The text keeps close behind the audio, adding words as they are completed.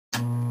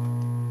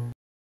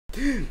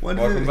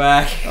Welcome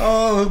back.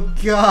 Oh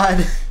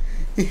God.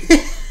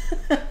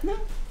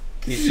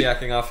 He's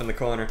jacking off in the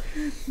corner.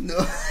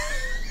 No.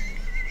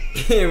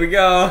 Here we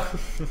go.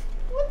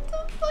 What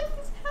the fuck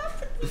is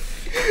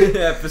happening?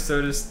 The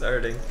episode is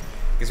starting.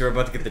 Because we're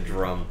about to get the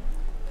drum.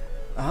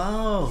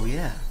 Oh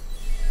yeah.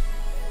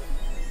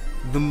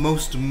 The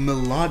most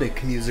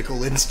melodic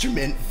musical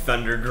instrument.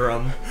 Thunder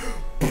drum.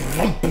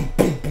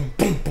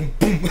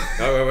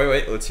 Oh,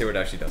 wait. Let's hear what it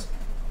actually does.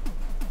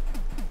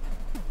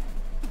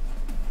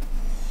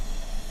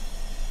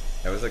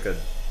 That was like a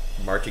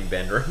marching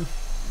band drum.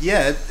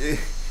 Yeah,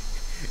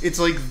 it's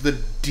like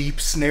the deep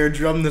snare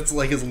drum that's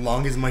like as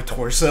long as my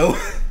torso.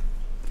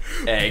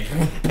 Egg.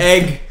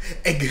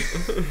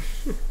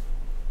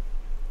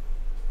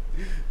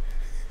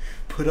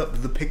 Put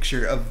up the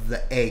picture of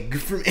the egg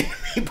from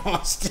Anime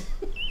Boston.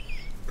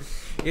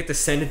 You have to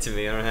send it to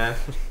me. I don't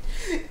have.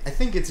 I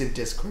think it's in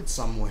Discord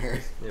somewhere.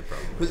 Yeah,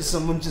 probably. But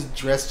someone just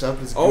dressed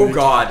up as. Oh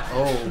God!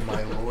 Oh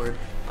my lord!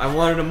 I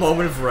wanted a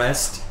moment of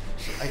rest.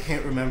 I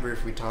can't remember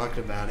if we talked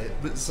about it,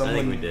 but someone. I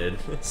think we did.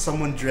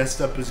 Someone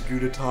dressed up as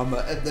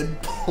Gudetama and then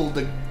pulled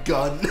a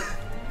gun.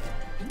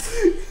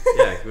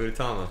 Yeah,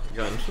 Gudetama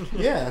gun.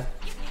 Yeah,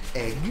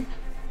 egg,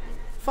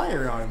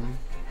 firearm.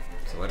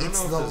 So I don't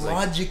It's know the if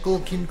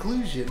logical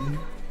conclusion.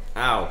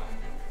 Ow!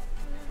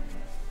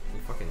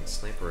 You fucking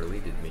sniper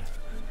eluded me.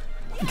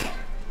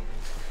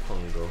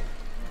 Pongo.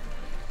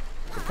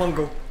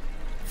 Pongo.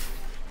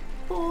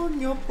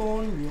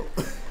 Ponyo.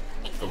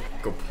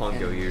 Go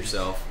pongo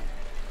yourself.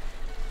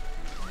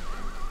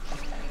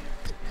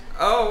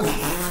 Oh!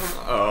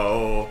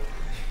 Oh.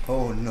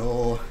 Oh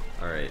no.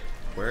 Alright.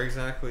 Where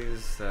exactly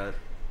is that?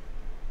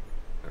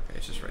 Okay,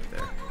 it's just right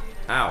there.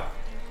 Ow!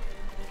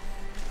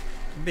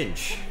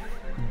 Binch.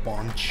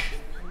 Bonch.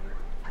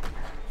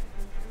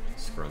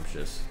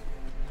 Scrumptious.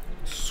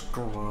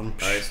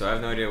 Scrunch. Alright, so I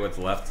have no idea what's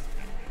left.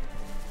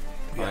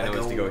 All I know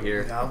is to go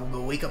here. Now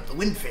we'll go wake up the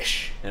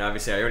windfish. And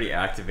obviously I already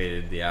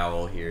activated the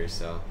owl here,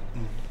 so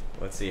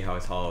let's see how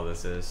tall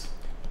this is.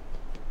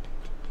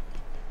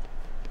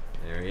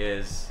 There he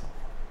is.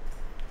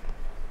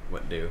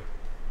 What do?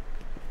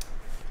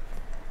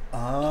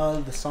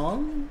 The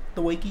song?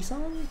 The wakey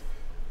song?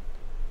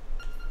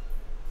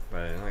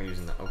 But I'm not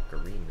using the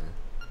ocarina.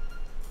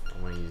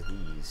 I want to use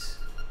these.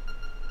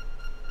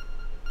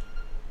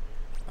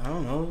 I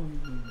don't know.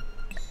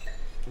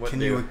 What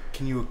Can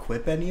you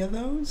equip any of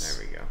those?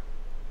 There we go.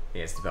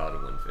 Yeah, it's the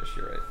Paladin Windfish,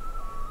 you're right.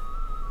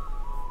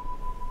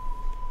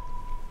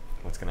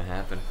 What's gonna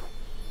happen?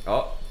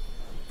 Oh!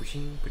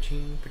 Paching,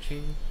 paching,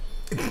 paching.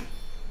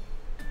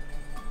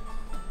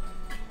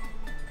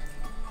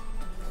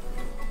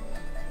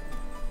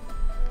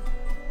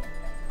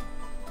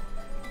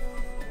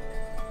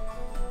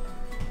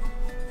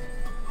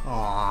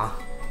 Aww.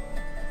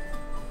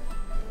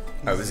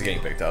 Oh, this is getting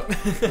picked up.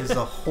 There's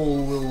a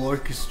whole little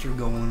orchestra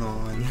going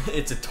on.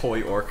 It's a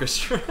toy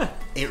orchestra.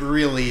 It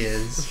really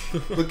is.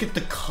 Look at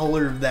the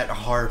color of that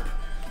harp.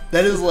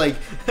 That is like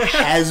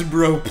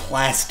Hasbro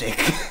plastic.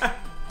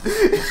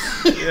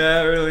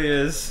 Yeah, it really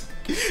is.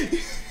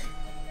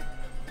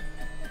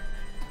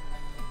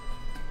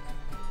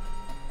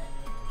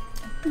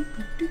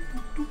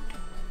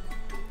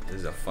 This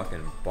is a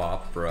fucking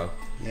bop, bro.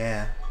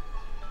 Yeah.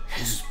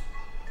 He's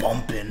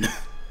bumping.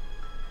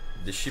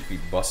 This should be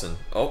bussin'.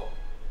 Oh!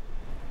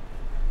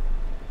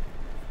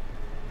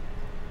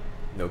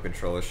 No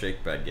controller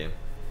shake, bad game.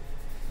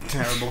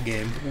 Terrible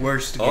game.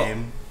 Worst Oh.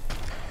 game.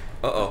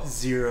 Uh-oh.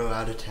 0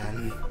 out of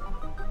 10.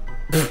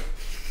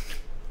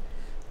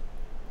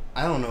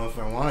 I don't know if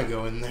I want to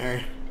go in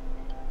there.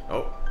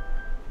 Oh.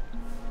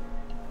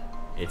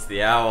 It's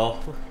the owl.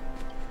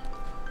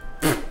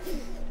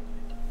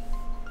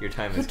 Your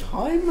time The is come.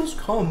 time has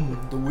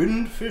come. The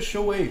windfish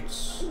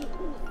awaits.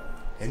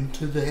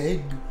 Enter the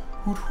egg.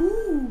 Hoot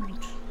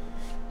hoot.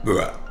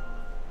 Burp.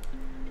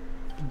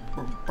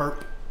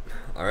 Burp.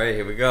 Alright,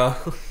 here we go.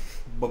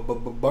 Burp.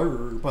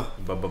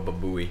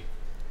 Ba-ba-ba-booey.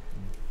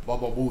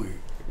 Baba booey.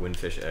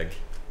 Windfish egg.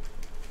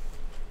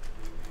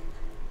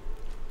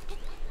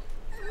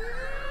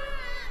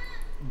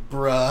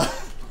 Bruh.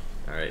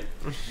 Alright.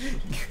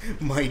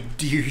 My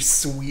dear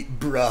sweet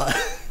bruh.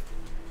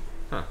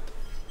 Huh.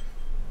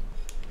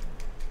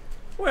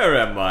 Where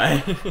am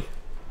I?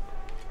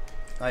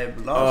 I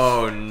have lost.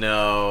 Oh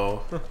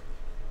no.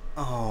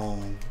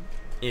 Oh.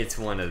 It's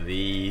one of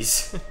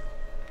these.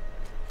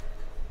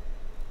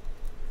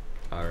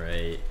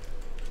 Alright.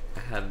 I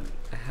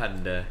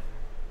had to.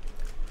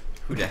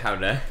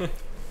 Howda.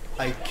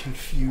 I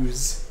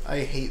confuse. I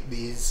hate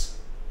these.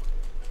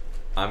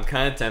 I'm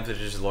kind of tempted to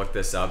just look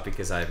this up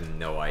because I have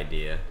no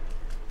idea.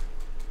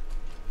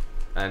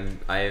 I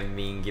am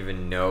being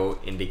given no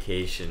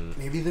indication.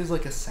 Maybe there's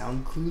like a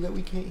sound clue that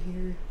we can't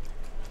hear.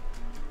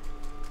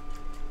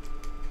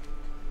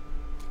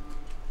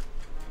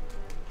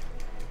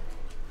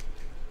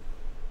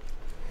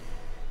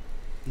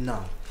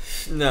 No.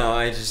 No,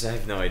 I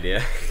have no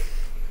idea.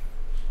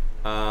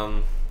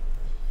 I'm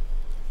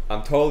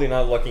totally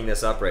not looking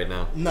this up right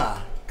now. Nah.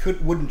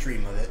 Wouldn't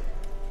dream of it.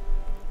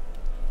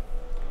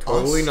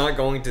 totally not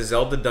going to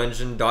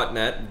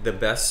ZeldaDungeon.net, the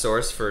best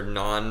source for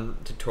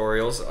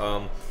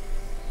non-tutorials.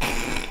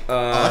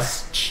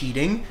 Us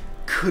cheating?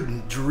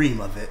 Couldn't dream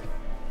of it.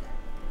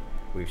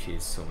 We've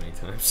cheated so many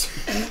times.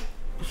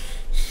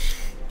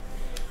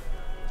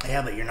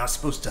 Yeah, but you're not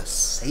supposed to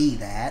say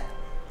that.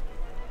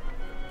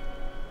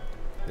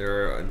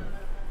 There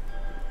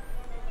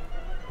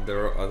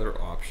are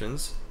other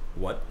options.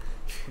 What?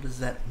 What does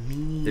that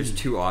mean? There's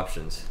 2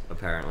 options,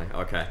 apparently.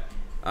 Okay.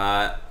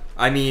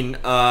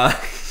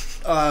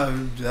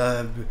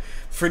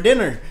 For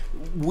dinner,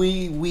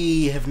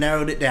 we have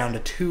narrowed it down to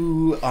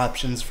 2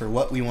 options for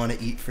what we want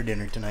to eat for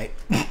dinner tonight.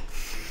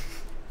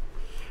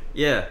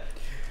 Yeah.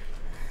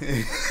 Do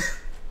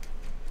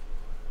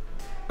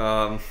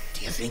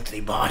you think they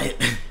bought it?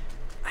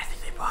 I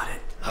think they bought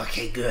it.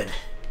 Okay, good.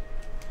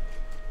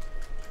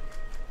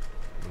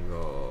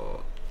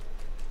 Go.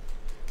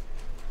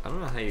 I don't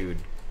know how you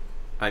would.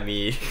 I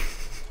mean.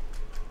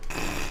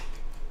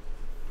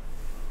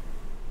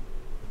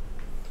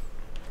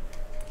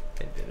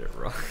 I did it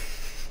wrong.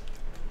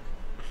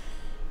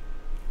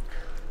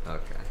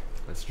 Okay,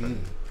 let's try.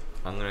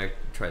 I'm gonna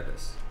try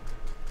this.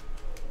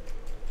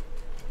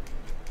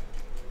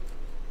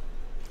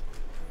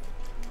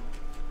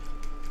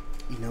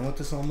 You know what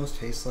this almost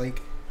tastes like?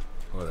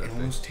 What It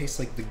almost tastes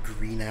like the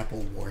green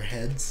apple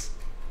warheads.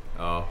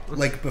 Oh.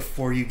 Like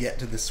before you get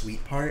to the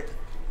sweet part.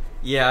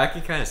 Yeah, I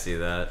can kind of see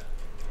that.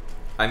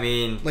 I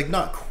mean, Like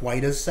not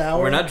quite as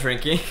sour. we're not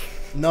drinking.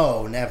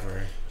 No,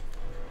 never.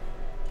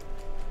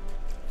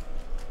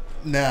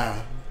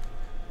 Nah.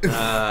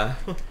 But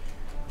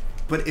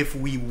if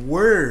we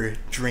were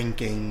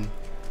drinking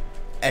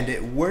and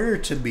it were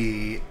to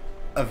be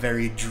a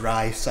very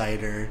dry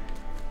cider,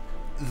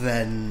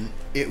 then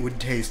it would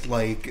taste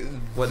like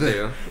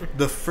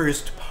the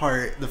first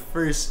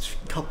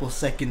couple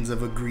seconds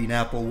of a green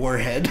apple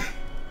warhead.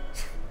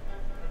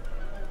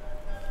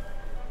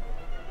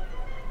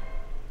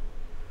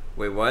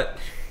 Wait, what?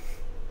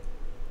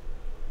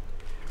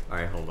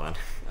 Alright, hold on.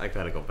 I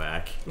gotta go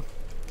back.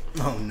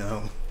 Oh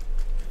no.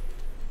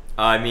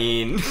 I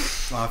mean...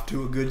 Off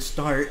to a good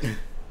start.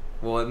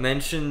 Well, it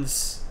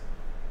mentions...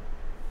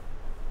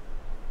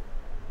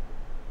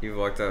 You've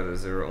walked out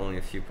as there are only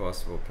a few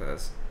possible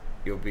paths.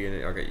 You'll be in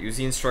it. Okay, use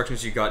the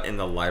instructions you got in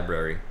the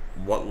library.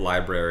 What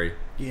library?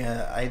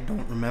 Yeah, I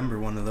don't remember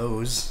one of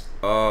those.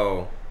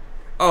 Oh.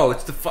 Oh,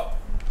 it's the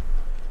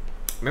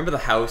Remember the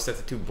house that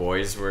the 2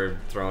 boys were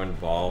throwing the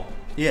ball?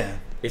 Yeah.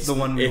 It's the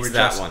one we were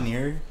that just one.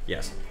 near?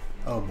 Yes.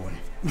 Oh boy.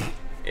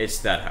 It's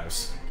that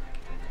house.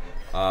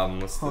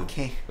 What's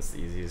the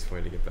easiest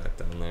way to get back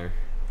down there?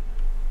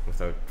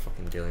 Without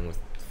fucking dealing with...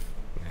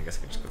 I guess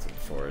I could just go through the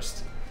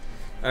forest.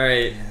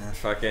 Alright, Yeah.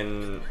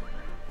 fucking...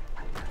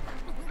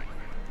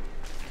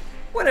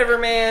 Whatever,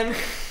 man!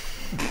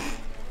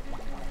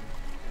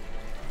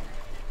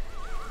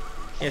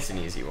 It's an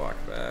easy walk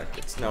back.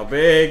 It's no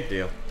big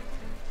deal.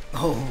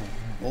 Oh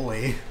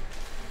boy.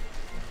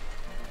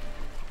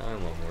 I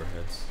want more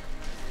heads.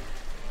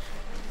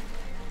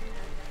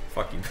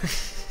 Fuck you.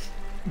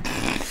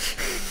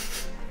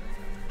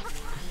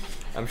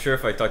 I'm sure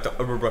if I talk to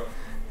Uberbro,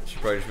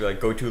 she'd probably just be like,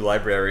 go to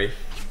library.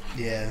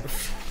 Yeah.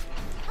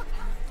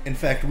 In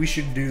fact, we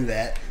should do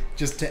that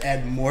just to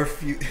add more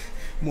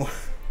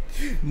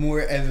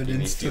evidence Give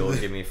me fuel, to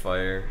give me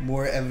fire.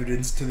 more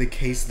evidence to the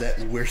case that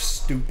we're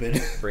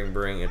stupid.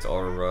 Bring, it's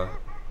Aurora.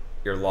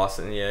 You're lost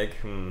in the egg?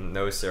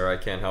 No, sir, I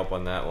can't help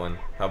on that one.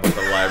 How about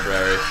the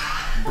library?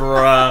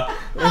 Bruh.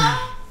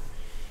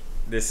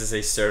 This is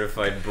a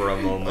certified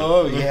bruh moment.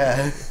 Oh,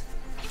 yeah.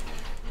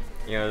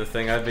 You know, the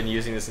thing I've been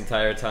using this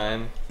entire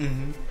time?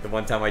 Mm-hmm. The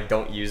one time I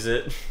don't use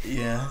it?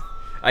 Yeah.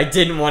 I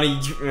didn't want to...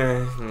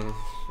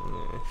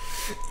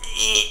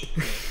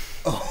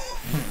 Oh.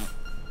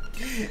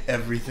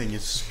 Everything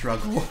is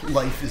struggle.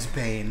 Life is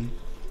pain.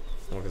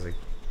 Well, cause like...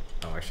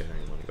 Oh, actually, I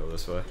don't even want to go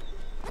this way.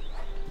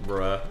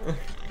 Bruh.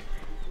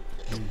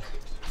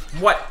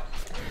 What?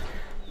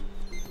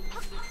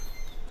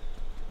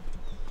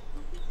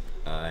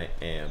 I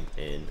am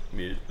in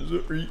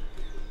misery.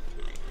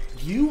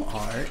 You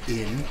are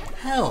in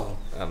hell.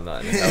 I'm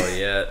not in hell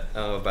yet.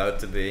 I'm about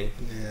to be.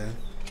 Yeah.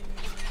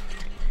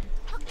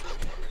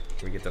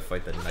 We get to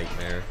fight the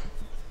nightmare.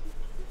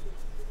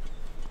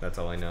 That's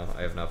all I know.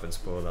 I have not been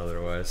spoiled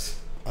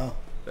otherwise. Oh.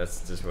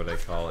 That's just what I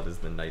call it, is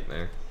the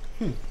nightmare.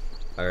 Hmm.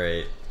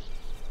 Alright.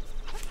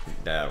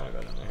 Nah, I don't want to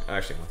go down there. I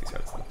actually want these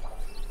hearts though.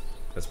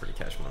 That's pretty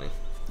cash money.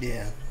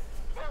 Yeah.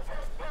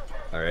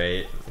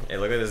 Alright. Hey,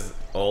 look at this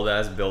old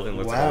ass building.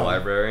 Looks like a Wow.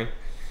 library.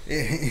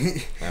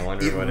 I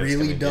wonder It what it's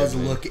really gonna does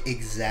give me. look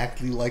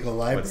exactly like a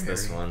library. What's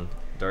this one?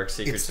 Dark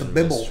Secrets the and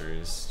Bible.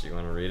 Mysteries. Do you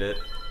want to read it?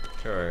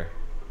 Sure.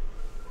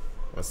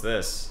 What's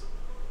this?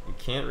 You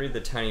can't read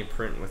the tiny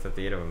print without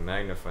the aid of a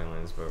magnifying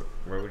lens, but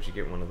where would you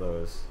get one of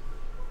those?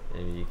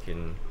 Maybe you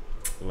can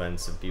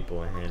lend some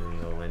people a hand and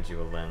they'll lend you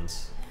a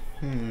lens.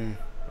 Hmm.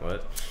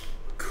 What?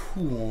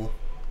 Cool.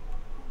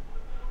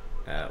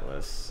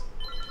 Atlas.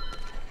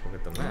 Look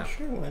at the map.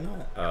 Sure, why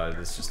not?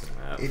 It's just a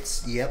map.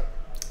 Yep.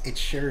 It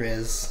sure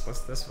is.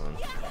 What's this one?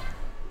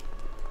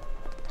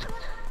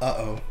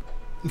 Uh-oh.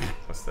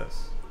 What's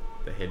this?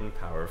 The hidden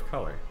power of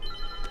color.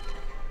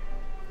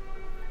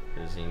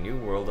 There's a new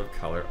world of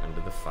color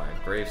under the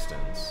 5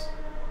 gravestones.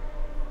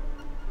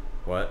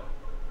 What?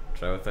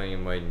 Try with all you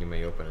might and you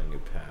may open a new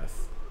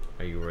path.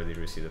 Are you worthy to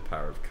receive the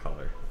power of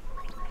color?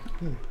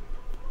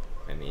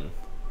 I mean,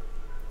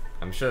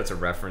 I'm sure that's a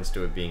reference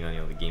to it being on, you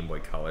know, the Game Boy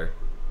Color.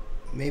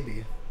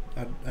 Maybe.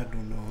 I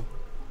don't know.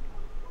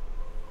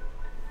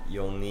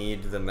 You'll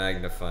need the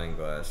magnifying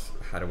glass.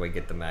 How do I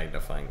get the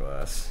magnifying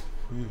glass?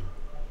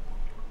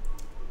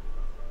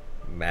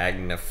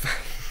 Magnifying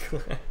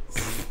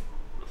glass.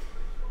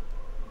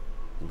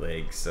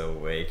 Legs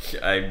awake.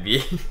 I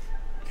mean...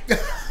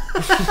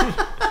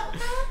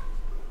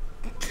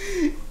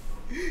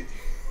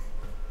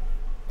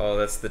 Oh,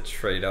 that's the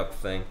trade up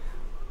thing.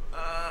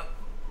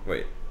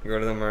 Wait, go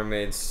to the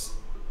mermaid's...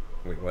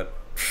 Wait, what?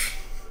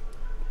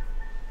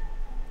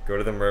 Go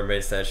to the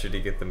mermaid statue to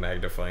get the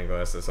magnifying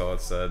glass, that's all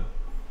it said.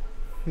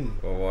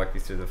 We'll walk you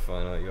through the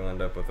funnel. You'll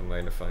end up with a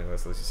magnifying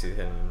glass. Let you see the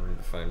hidden and read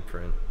the fine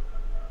print.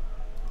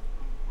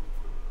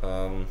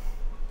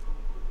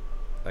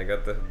 I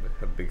got the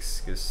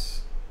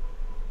hibiscus.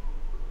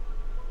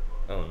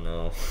 Oh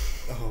no.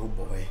 Oh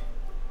boy.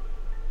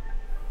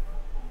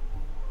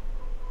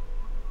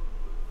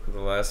 The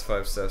last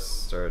 5 steps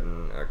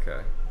starting.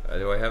 Okay.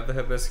 Do I have the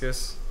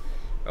hibiscus?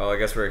 Oh, I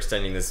guess we're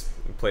extending this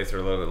playthrough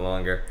a little bit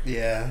longer.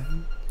 Yeah.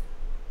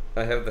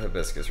 I have the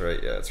hibiscus,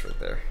 right? Yeah, it's right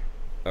there.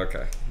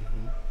 Okay.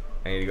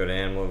 I need to go to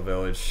Animal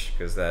Village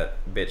because that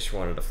bitch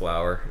wanted a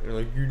flower. They're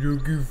like, you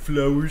don't give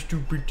flowers to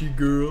pretty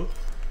girl.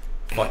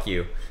 Fuck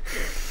you.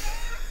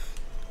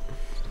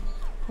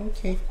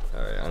 Okay.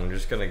 Alright, I'm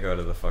just gonna go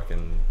to the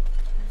fucking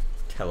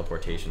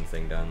teleportation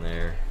thing down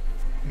there.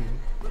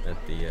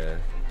 At the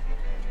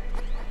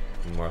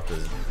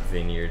Martha's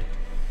Vineyard.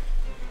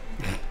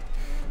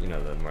 You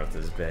know, the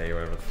Martha's Bay or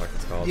whatever the fuck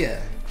it's called.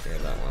 Yeah. Yeah,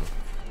 that one.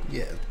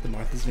 Yeah, the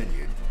Martha's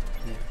Vineyard.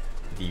 Yeah.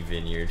 The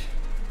Vineyard.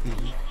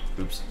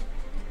 Oops.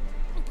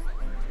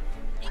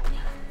 You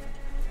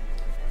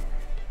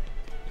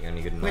got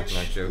any good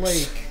knock-knock jokes?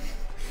 Like...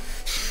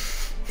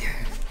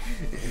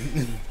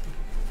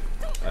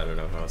 I don't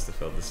know how else to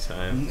fill this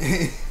time.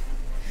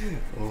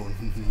 Oh,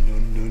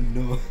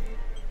 no.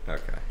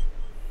 Okay.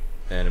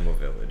 Animal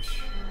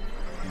Village.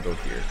 Go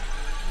here.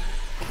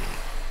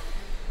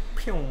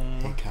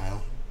 Hey,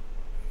 Kyle.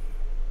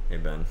 Hey,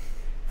 Ben.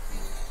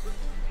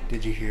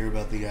 Did you hear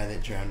about the guy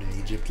that drowned in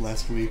Egypt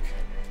last week?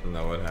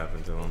 No, what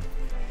happened to him?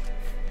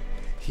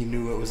 He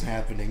knew what was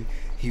happening.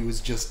 He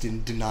was just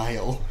in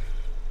denial.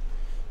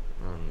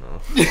 Oh,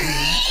 no.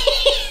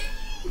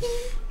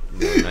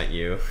 No, not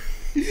you.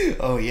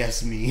 Oh,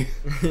 yes, me.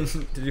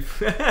 Did you...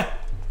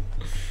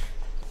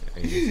 Are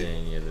you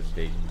saying you're the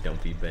big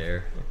dumpy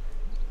bear?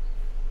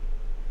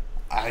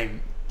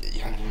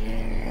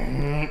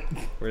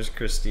 Where's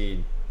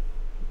Christine?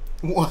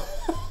 What?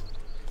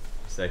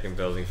 Second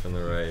building from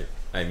the right.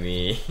 I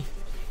mean...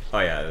 Oh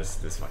yeah,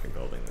 this fucking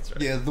building, that's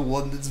right. Yeah, the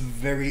one that's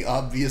very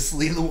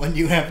obviously the one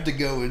you have to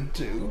go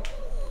into.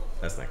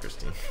 That's not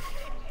Christine.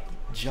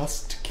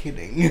 Just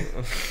kidding.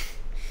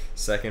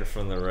 Second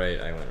from the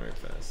right, I went right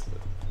past it.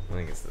 I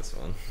think it's this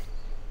one.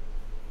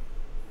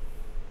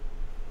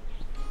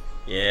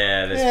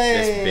 Yeah, this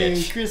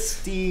bitch.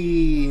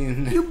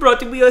 Christine. You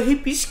brought me a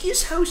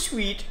hibiscus, how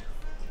sweet.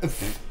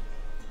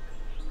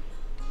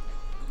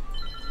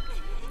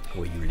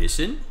 Will you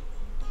listen?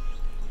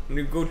 I'm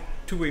gonna go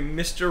to a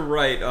Mr.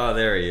 Right. Oh,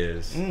 there he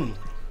is.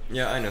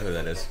 Yeah, I know who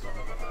that is.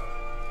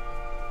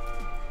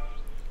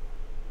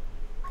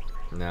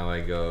 Now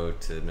I go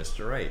to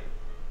Mr. Right.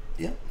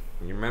 Yep.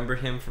 You remember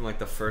him from like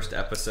the first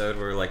episode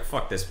where we were like,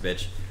 fuck this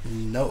bitch?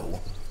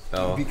 No.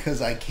 Oh.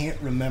 Because I can't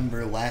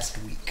remember last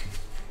week.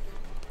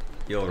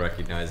 You'll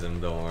recognize him,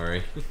 don't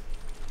worry.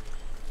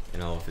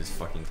 In all of his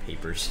fucking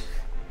papers.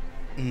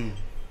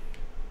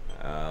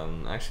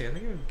 Actually, I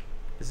think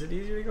is it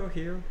easier to go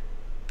here?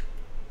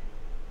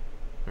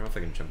 I don't know if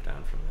I can jump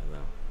down from there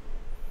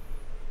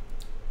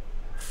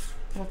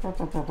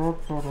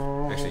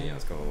though. Actually, yeah,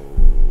 let's go.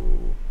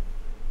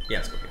 Yeah,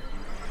 let's go here.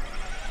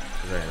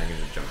 Cause I can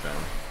just jump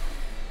down.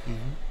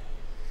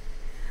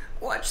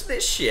 Watch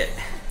this shit.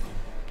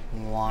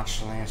 Watch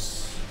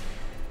this.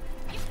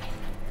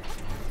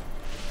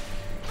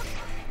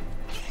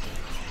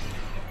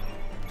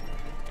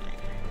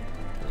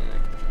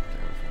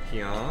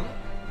 Here, and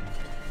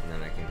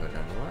then I can go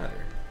down the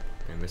ladder.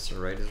 And Mr.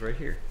 Right is right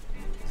here.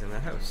 He's in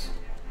that house.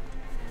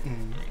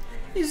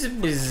 He's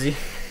busy.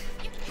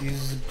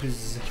 Is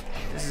busy.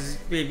 This is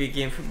baby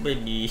game for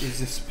baby. Is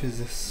this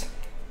business?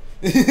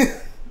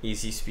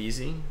 Easy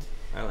Speezy.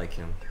 I like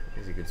him.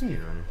 He's a good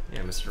speedrunner.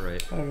 Yeah, Mr.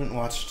 Right. I haven't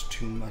watched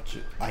too much.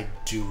 I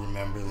do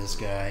remember this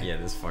guy. Yeah,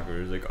 this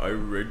fucker is like, I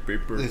read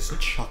paper. This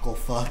chuckle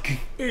fuck.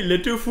 A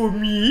letter for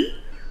me?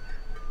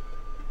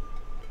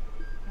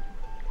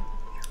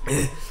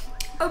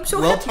 I'm so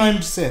well happy.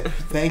 timed sip.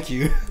 Thank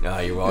you. Ah,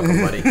 you're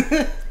welcome, buddy.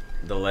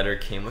 The letter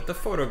came with the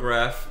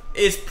photograph.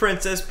 It's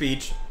Princess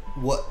Peach.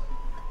 What?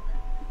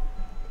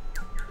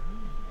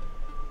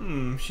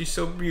 She's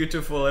so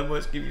beautiful. I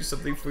must give you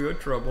something for your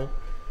trouble.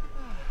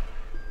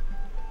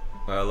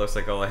 Well, it looks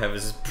like all I have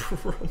is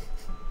bro.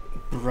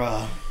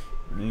 Bruh.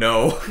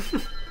 No.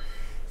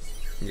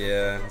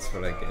 Yeah, that's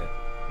what I get.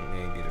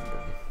 Negative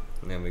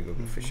bro. Now we go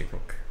fishing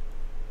hook.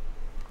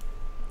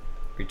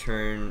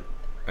 Return.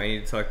 I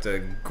need to talk to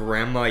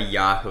Grandma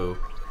Yahoo.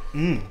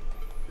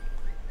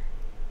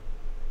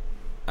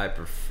 I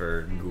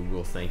prefer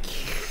Google, thank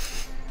you.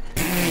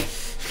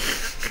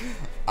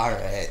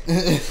 Alright.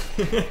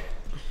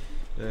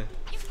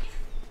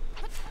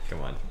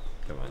 Come on.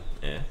 Come on.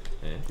 Yeah.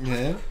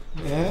 Yeah.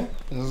 That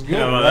was good. You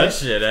know right? that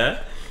shit, eh?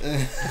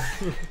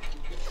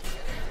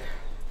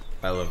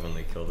 I love when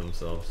they kill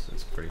themselves.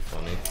 It's pretty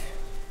funny.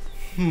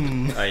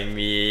 I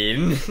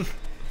mean...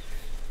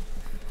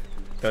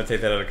 Don't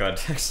take that out of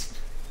context.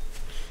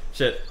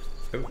 Shit.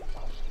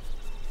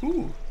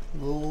 Ooh.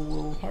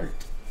 Little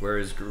heart. Where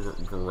is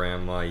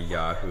Grandma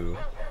Yahoo?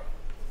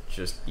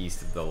 Just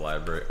east of the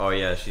library. Oh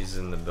yeah, she's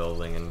in the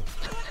building and...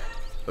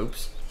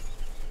 Oops.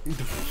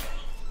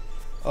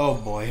 Oh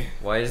boy.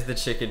 Why is the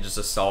chicken just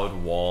a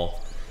solid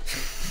wall?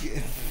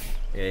 Yeah,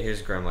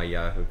 here's Grandma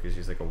Yahoo because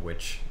she's like a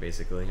witch,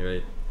 basically,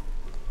 right?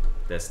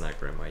 That's not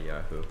Grandma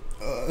Yahoo.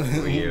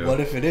 Who are you? What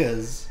if it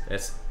is? Hey,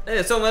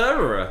 it's Omen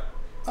Edinburgh.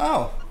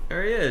 Oh.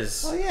 There he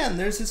is. Oh yeah, and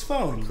there's his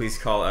phone. Please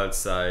call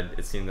outside.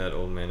 It seemed that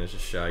old man is a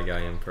shy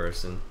guy in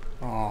person.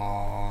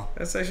 Aww.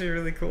 That's actually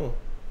really cool.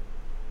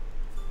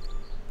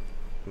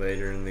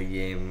 Later in the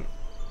game...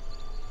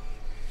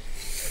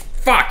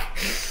 Fuck!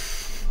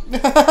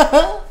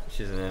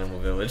 She's in Animal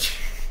Village.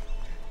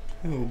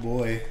 Oh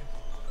boy.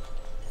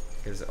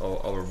 Because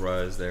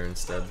Aurora is there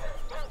instead.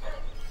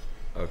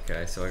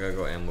 Okay, so I gotta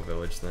go Animal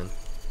Village then.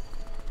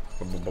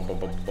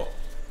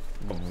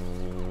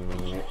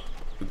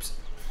 Oops.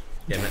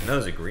 Yeah, that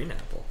was a green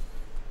apple.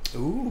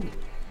 Ooh.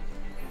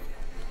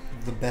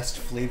 The best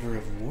flavor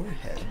of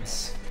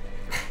warheads.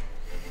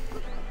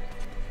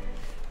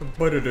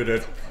 Oh!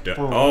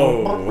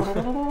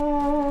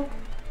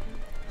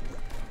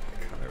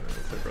 God, I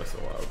really played Breath of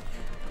the Wild.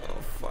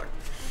 Oh, fuck.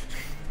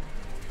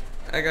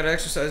 I gotta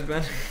exercise,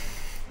 Ben.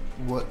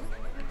 What?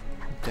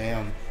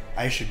 Damn.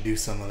 I should do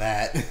some of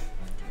that.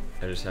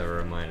 I just have a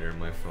reminder on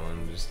my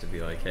phone just to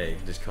be like, hey,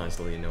 just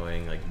constantly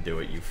annoying, like, do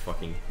it, you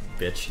fucking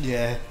bitch.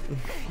 Yeah.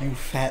 You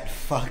fat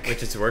fuck.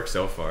 Which it's worked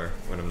so far,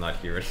 when I'm not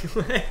here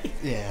anyway.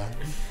 Yeah.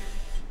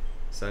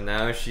 So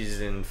now she's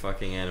in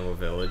fucking Animal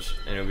Village,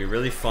 and it would be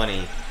really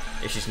funny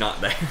if she's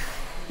not there.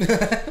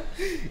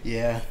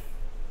 Yeah.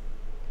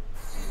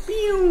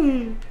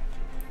 Pew!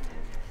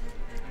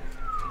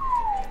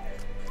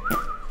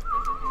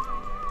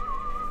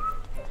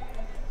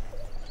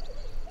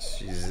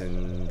 She's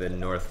in the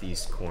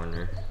northeast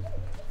corner.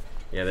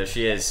 Yeah, there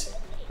she is.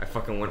 I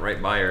fucking went right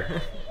by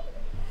her.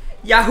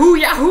 Yahoo!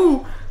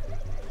 Yahoo!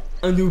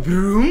 A new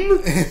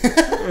broom?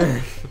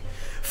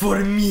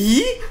 For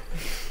me?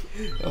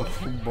 Oh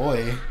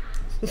boy.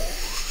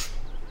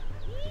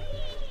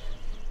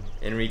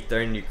 In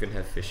return, you can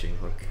have fishing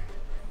hook.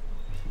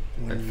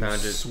 When I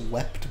found it.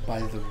 Swept by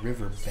the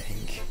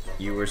riverbank.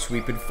 You were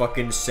sweeping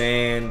fucking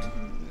sand.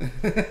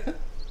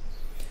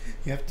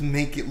 You have to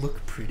make it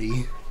look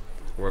pretty.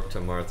 Warp to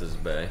Martha's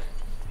Bay.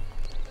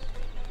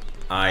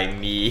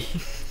 Me.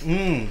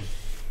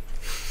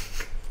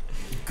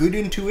 Good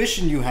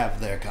intuition you have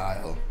there,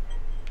 Kyle.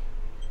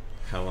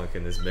 How long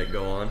can this bit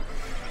go on?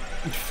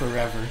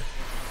 Forever.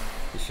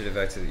 You should have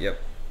exited.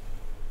 Yep.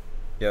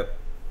 Yep.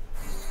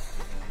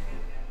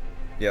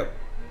 Yep.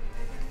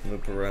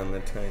 Loop around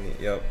the tiny.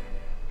 Yep.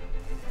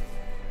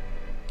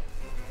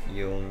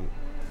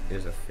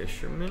 There's a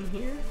fisherman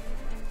here?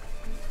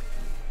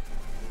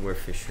 We're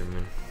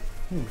fishermen.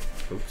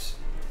 Oops.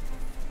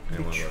 I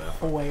didn't want to go that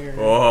far. Where?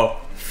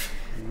 Oh!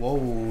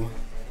 Whoa.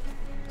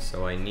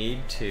 So I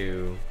need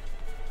to...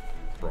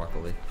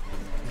 Broccoli.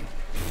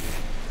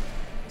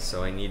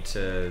 So I need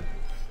to...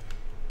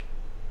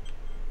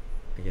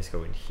 I guess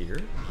go in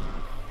here?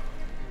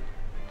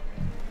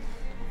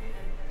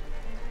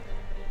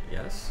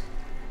 Yes?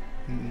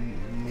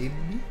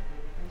 Maybe?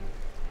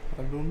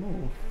 I don't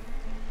know.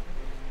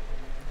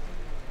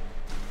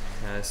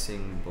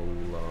 Passing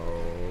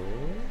below...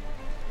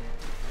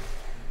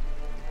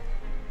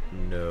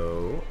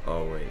 No.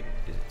 Oh wait,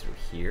 is it through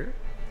here?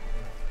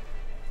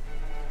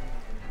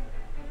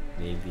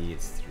 Maybe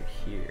it's through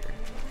here.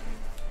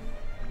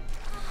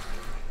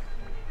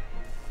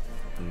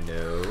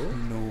 No.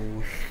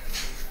 No.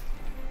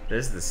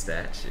 There's the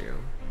statue.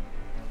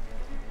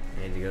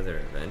 I need to go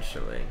there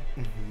eventually.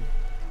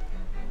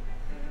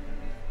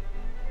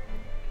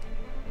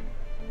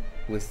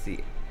 With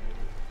the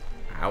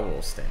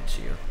owl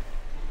statue.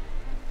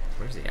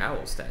 Where's the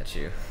owl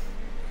statue?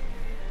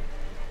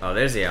 Oh,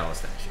 there's the owl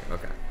statue.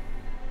 Okay.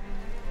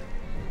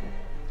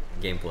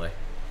 Gameplay.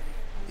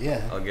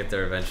 Yeah. I'll get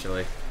there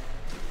eventually.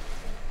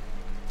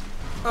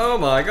 Oh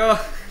my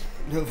god.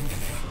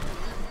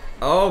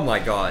 Oh my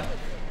god.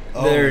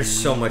 Oh, There's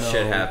so much no.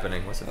 shit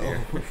happening. What's up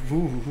here?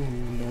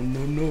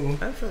 No.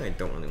 I feel like I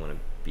don't really want to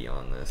be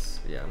on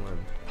this. Yeah, I'm gonna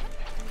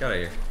get out of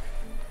here.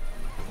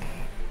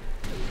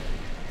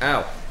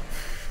 Ow.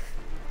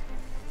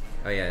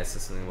 Oh yeah, it's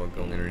just something about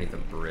going underneath a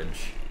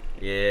bridge.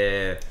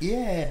 Yeah.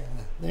 Yeah,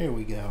 there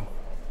we go.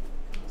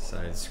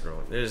 Side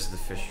scroll. There's the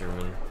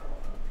fisherman.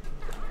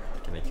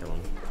 Can I kill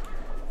him?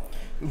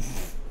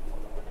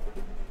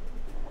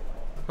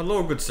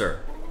 Hello, good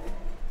sir.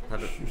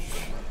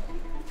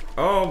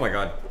 Oh my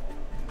god.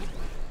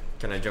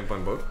 Can I jump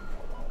on boat?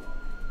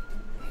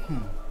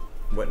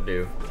 What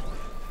do?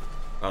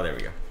 Oh, there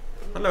we go.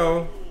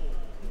 Hello.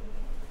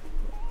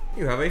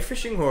 You have a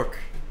fishing hook.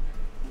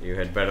 You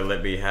had better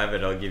let me have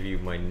it. I'll give you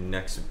my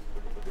next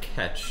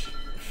catch.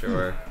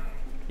 Sure.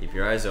 Keep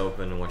your eyes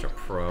open and watch a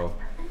pro.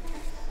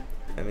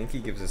 I think he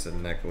gives us a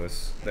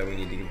necklace that we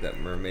need to give that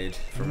mermaid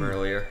from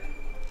earlier.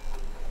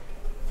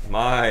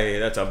 My,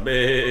 that's a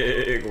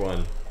big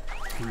one.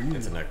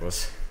 It's a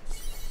necklace.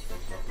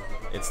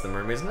 It's the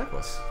mermaid's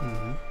necklace.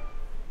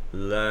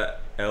 La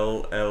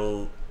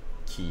LL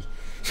key.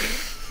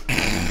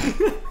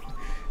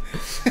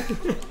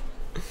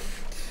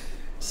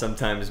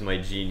 Sometimes my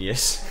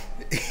genius.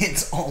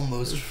 It's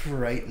almost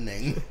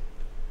frightening.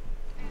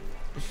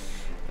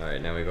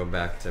 Alright, now we go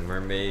back to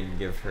mermaid,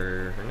 give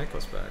her her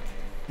necklace back.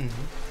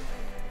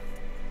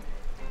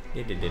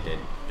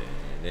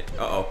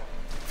 Uh-oh.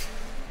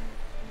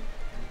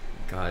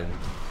 God.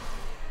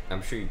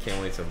 I'm sure you can't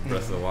wait till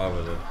Breath of the Wild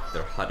where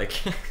they're hot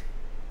again.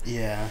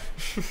 Yeah.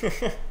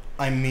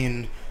 I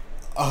mean,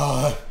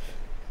 okay,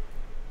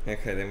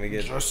 then we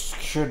get... Just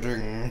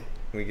kidding.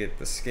 We get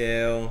the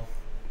scale.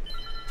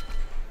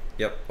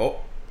 Yep.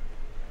 Oh.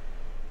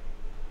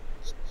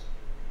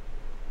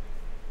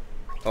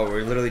 Oh,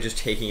 we're literally just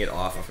taking it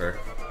off of her.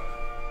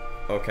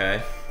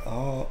 Okay.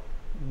 Oh,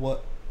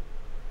 what?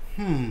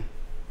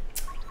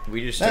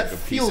 We just took a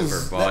piece of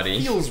her body.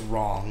 That feels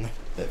wrong.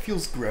 That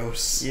feels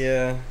gross.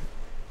 Yeah.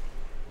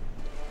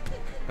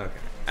 Okay.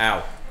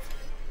 Ow.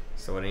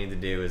 So what I need to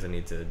do is I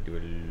need to do a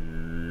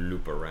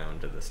loop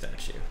around to the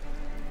statue.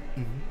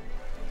 I'll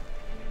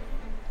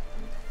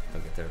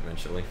get there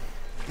eventually.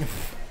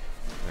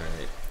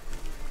 Alright.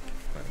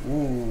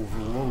 Ooh.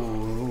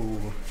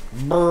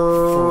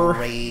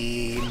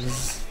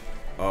 Frames.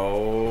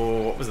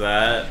 Oh, what was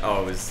that?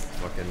 Oh, it was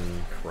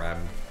fucking crab.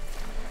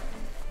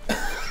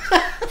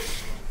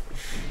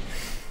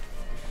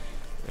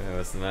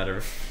 What's the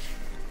matter?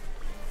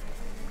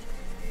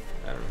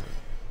 I don't know.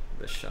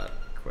 The shot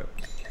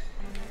equipped.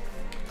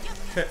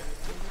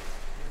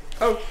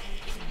 Oh!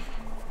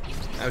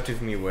 Out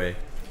of me way.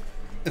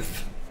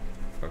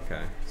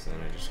 Okay, so then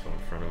I just go in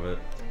front of it.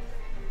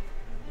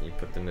 You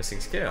put the missing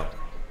scale.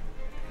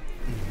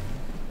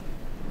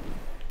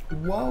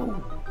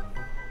 Whoa!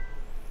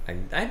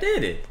 I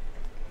did it!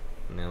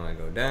 Now I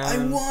go down. I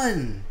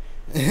won!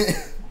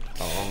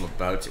 Oh, I'm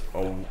about to.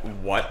 Oh,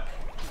 what?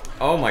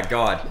 Oh my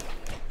god.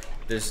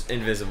 There's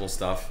invisible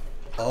stuff.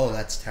 Oh,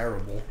 that's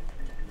terrible.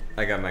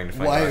 I got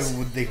magnifying glass. Why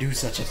would they do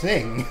such a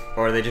thing?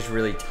 Or are they just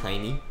really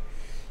tiny?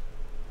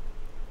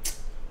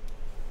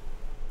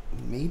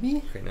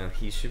 Maybe? Okay, now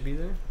he should be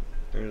there.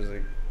 There's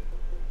like...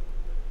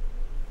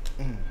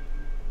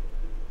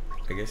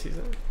 I guess he's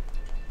there.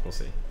 We'll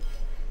see.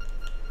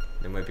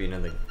 There might be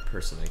another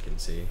person I can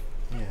see.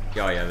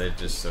 Yeah. Oh yeah, they're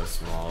just so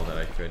small that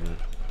I couldn't.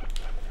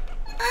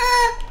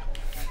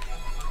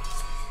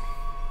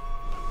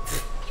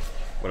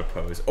 What a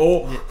pose.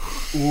 Oh!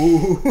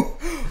 Ooh.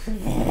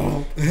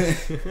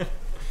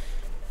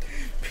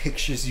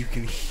 Pictures you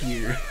can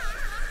hear.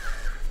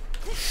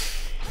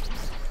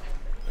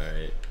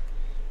 Alright.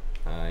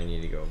 I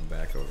need to go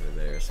back over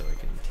there so I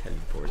can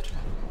teleport.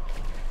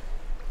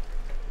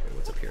 Wait,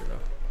 what's up here though?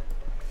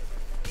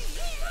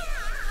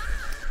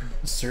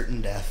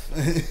 Certain death.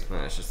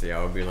 Nah, it's just the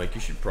owl being like,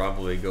 you should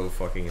probably go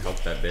fucking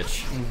help that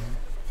bitch.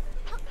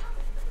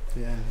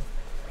 Yeah.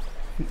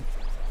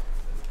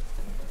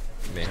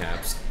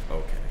 Mayhaps.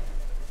 Okay.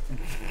 I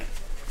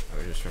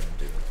was just trying to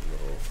do a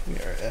little... We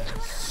are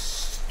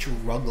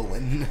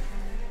struggling.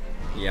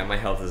 Yeah, my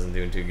health isn't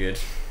doing too good.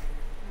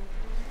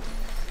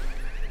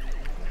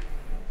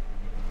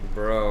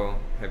 Bro.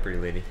 Hi, pretty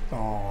lady.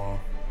 Aww.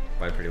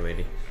 Bye, pretty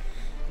lady.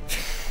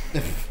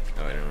 Oh,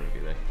 I don't want to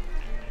be there.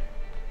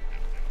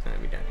 I'll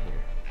be down here.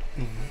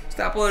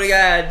 Stop loading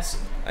ads!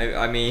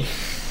 I mean...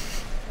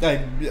 I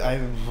need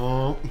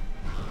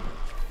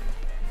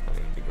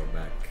to go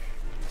back.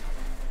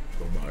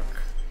 Go back.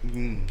 I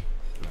need to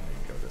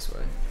go this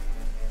way.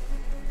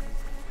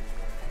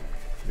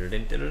 The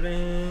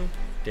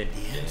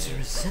answer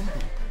is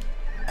simple.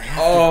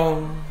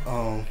 Oh!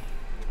 Oh.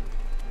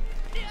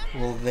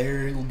 Well,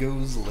 there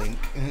goes Link.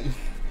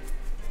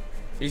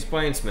 He's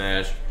playing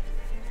Smash.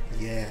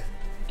 Yeah.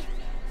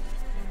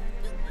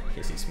 In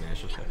case he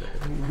smashes that.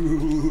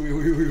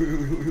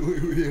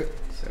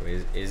 So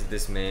is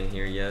this man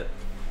here yet?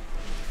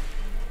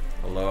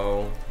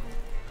 Hello?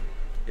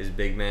 Is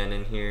Big Man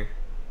in here?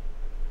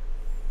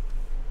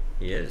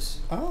 He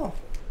is. Oh.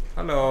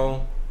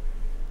 Hello.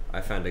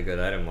 I found a good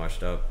item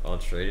washed up. I'll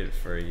trade it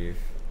for you.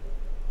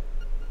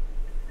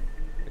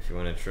 If you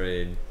want to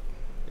trade.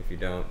 If you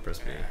don't, press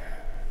B.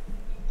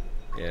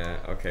 Yeah,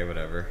 okay,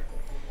 whatever.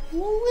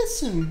 Well,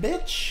 listen,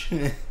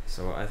 bitch.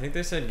 So I think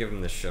they said give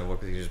him the shovel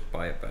because you just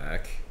buy it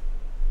back.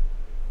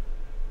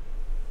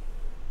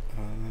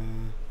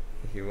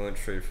 he won't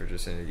trade for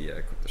just any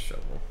yak with the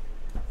shovel.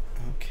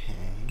 Okay.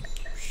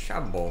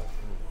 Shovel.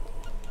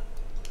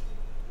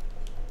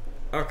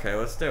 Okay,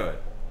 let's do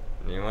it.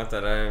 You want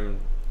that item?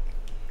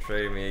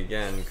 Trade me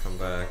again. Come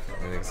back.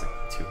 I think it's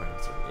like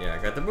 200. Yeah,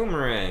 I got the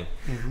boomerang.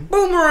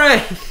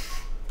 Boomerang.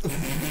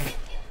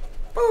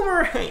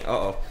 Boomerang. Uh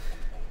oh.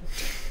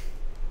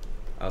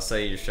 I'll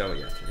say your shovel.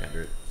 Yeah,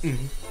 300.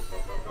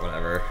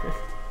 Whatever.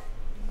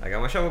 I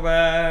got my shovel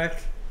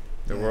back.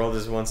 The world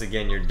is once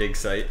again your dig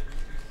site.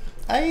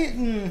 I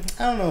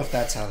don't know if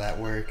that's how that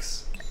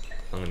works.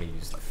 I'm gonna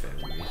use the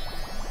ferry.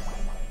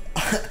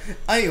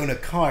 I own a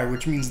car,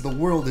 which means the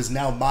world is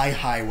now my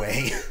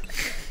highway.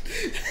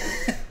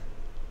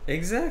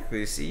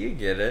 Exactly. See, you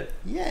get it.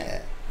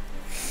 Yeah.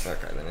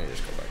 Okay, then I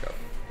just go back up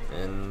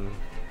and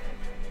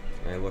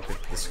I look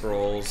at the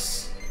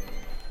scrolls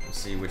and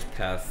see which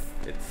path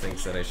it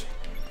thinks that I should.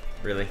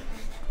 Really?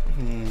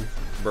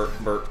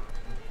 Bert.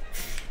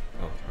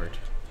 Oh, heart.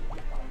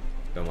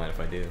 Don't mind if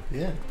I do.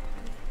 Yeah.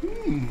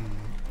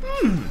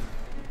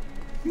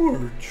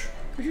 Marge.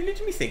 Could you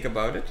let me think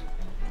about it?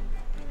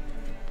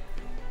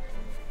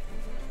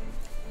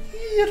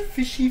 Here,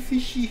 fishy,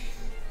 fishy.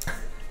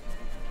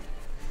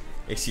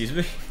 Excuse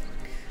me?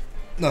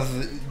 No,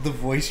 the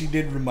voice you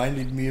did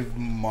reminded me of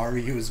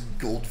Mario's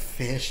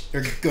goldfish,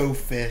 or go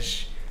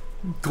fish.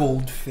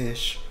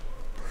 Goldfish.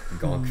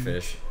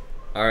 Gonkfish.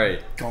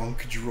 Alright.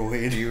 Gonk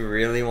droid. Do you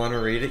really want to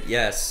read it?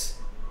 Yes.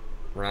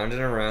 Round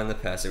and around the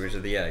passage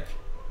of the egg.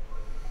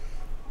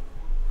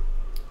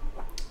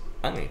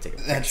 I'm gonna take a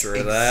picture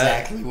of that.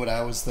 That's exactly what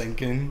I was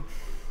thinking.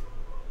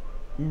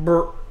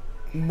 Burp.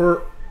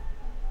 Burp.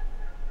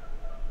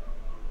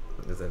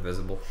 Is that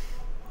visible?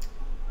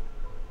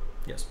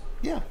 Yes.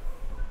 Yeah.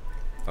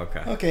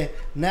 Okay. Okay,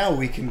 now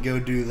we can go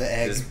do the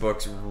egg. This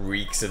book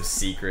reeks of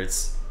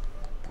secrets.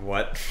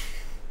 What?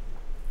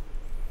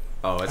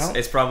 Oh,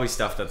 it's probably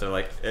stuff that they're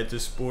like, it's a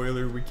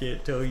spoiler, we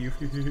can't tell you.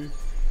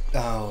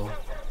 Oh.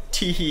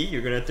 Teehee,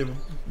 you're gonna have to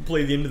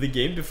play the end of the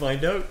game to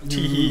find out.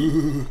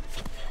 Teehee.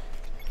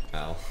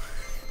 Ow.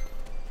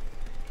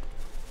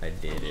 I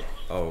did it.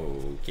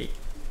 Okay.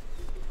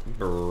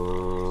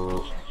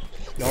 Brrr.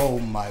 Oh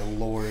my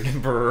lord.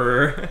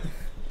 Brrr.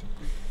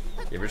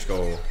 Yeah, just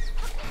go.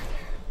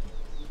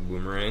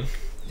 Boomerang.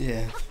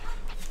 Yeah.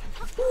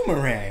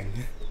 Boomerang.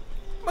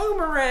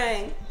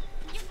 Boomerang.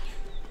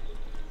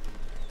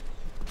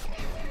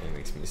 It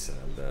makes me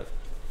sad that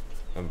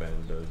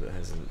Abando that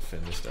hasn't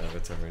finished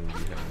Avatar and we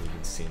haven't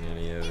even seen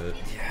any of it.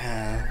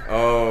 Yeah.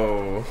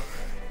 Oh.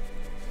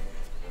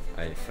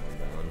 I fell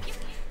down.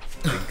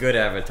 The good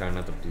Avatar,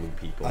 not the blue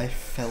people. I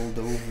felled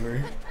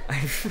over.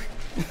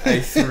 I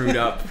threw it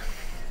up.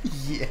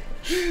 Yeah.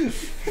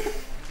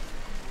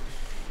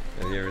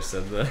 Have you ever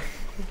said that?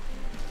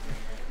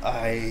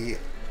 I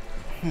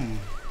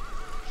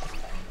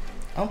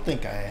don't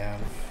think I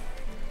have.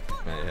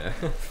 I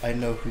have. I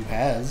know who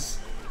has.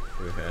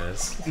 Who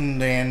has?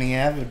 Danny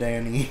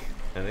Avadanny.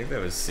 I think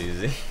that was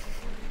Susie.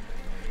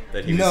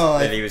 That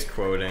he was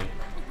quoting.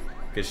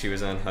 Because she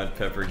was on Hot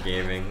Pepper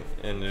Gaming,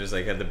 and it was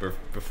like had the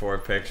before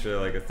picture,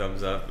 like a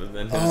thumbs up, and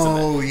then he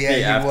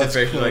after was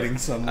picture, quoting like,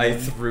 someone. I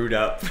threw it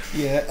up.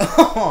 Yeah.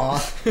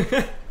 Aww.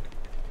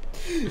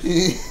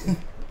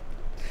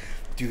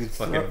 Dude,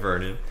 fucking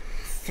Vernon.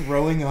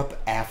 Throwing up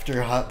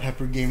after Hot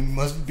Pepper Gaming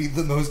must be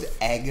the most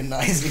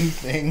agonizing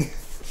thing.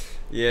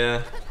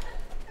 Yeah.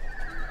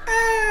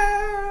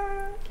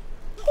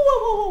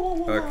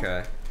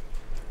 Okay.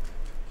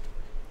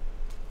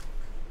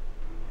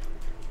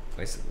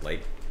 Why is it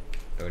light?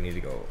 Oh, I need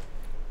to go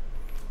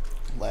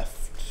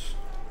left.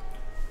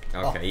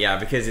 Okay, yeah,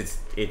 because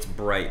it's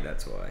bright,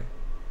 that's why.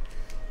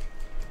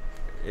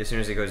 As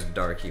soon as it goes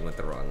dark, he went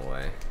the wrong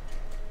way.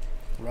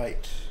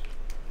 Right.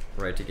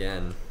 Right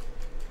again.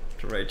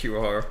 Right you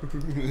are.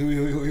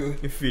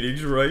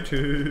 Feeling's right.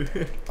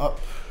 Up.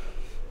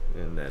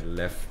 And then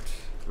left,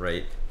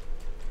 right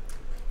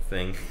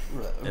thing.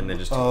 And then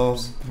just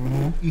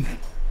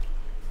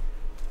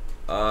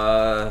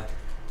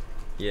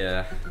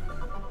yeah.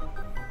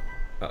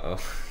 Uh-oh.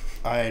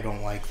 I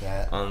don't like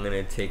that. I'm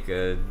gonna take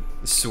a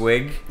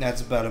swig.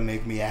 That's about to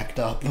make me act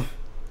up.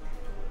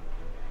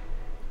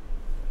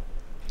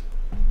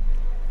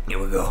 Here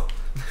we go.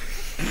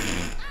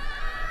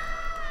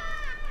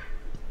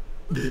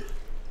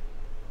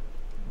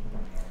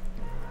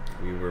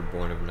 We were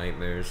born of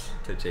nightmares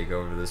to take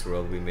over this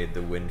world. We made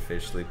the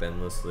windfish sleep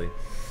endlessly.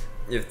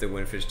 If the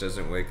windfish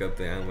doesn't wake up,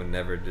 the island would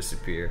never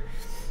disappear.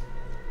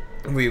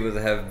 We would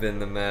have been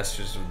the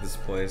masters of this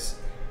place.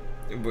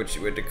 But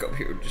you had to come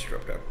here and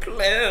disrupt our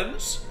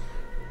plans.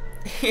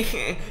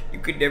 You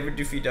could never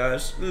defeat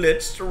us.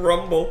 Let's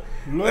rumble.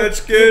 Let's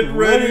get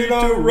ready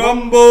to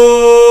rumble.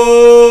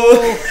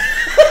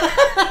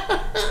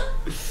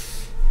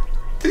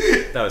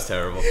 That was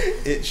terrible.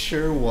 It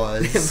sure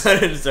was.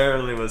 But it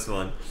certainly was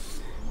fun.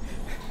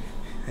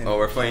 And oh,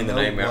 we're playing the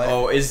nightmare. What?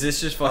 Oh, is this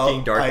just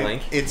fucking Dark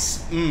Link?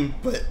 It's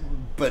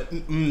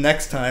but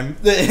next time.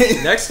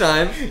 Next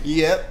time.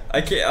 Yep. I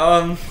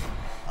can't.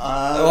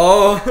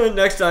 Oh,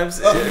 next time.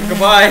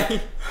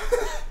 Goodbye.